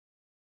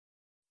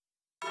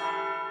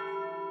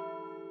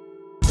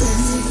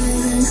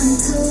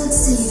untold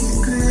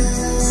secret.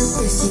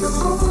 If you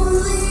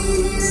only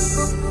knew.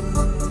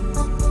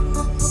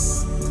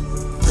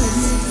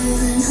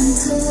 An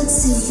untold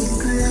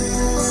secret.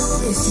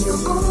 If you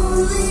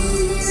only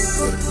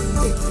knew.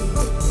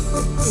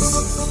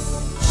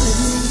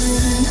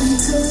 An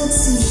untold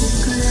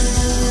secret.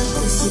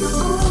 If you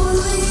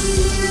only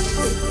knew.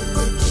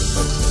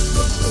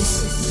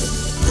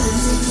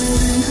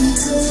 An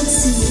untold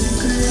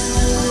secret.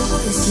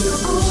 If you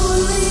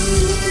only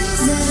knew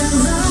that I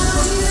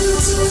love you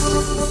too.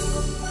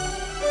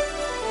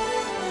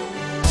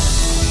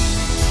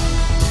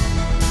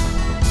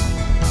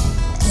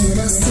 It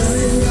all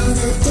started on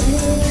the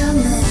day I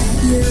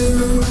met you.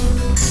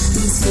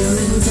 These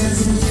feelings I've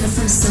been here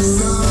for so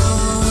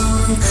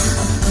long. A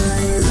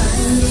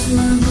highlight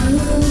my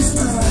bruised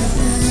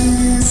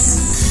darkness.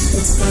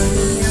 It's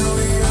funny how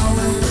it all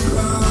went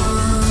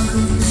wrong.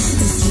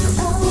 If you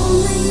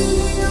only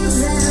knew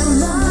that I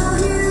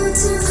love you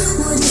too,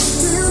 would you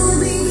still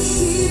be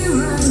here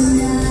right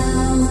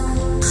now?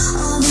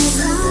 All these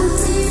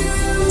empty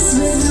rooms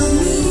without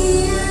me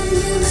and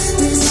you,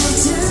 there's no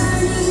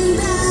turning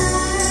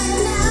back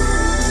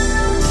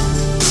now.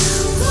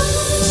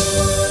 Wade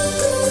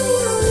through the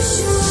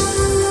ocean,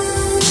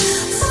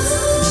 find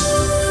the way,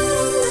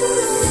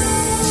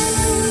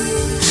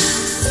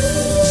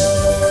 feel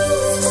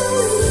the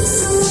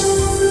reason,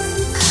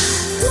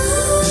 love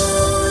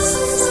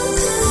without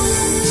pain.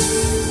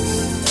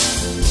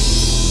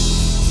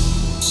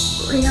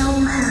 We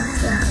all have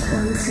that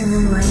one thing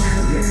in life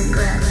that we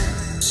regret.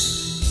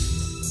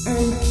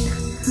 And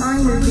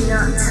mine would be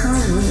not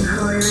telling you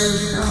how I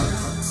really felt.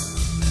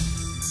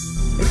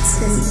 It's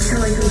been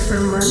killing me for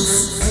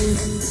months and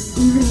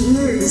even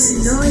years,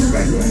 knowing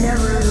that you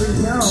never really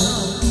know.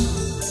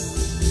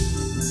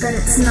 That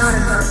it's not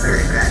about the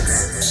regrets,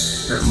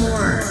 but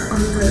more on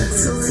the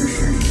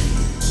solution.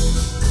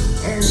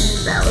 And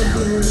that would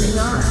be moving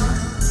on.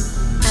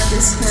 I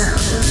just can't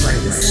live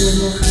like this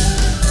anymore.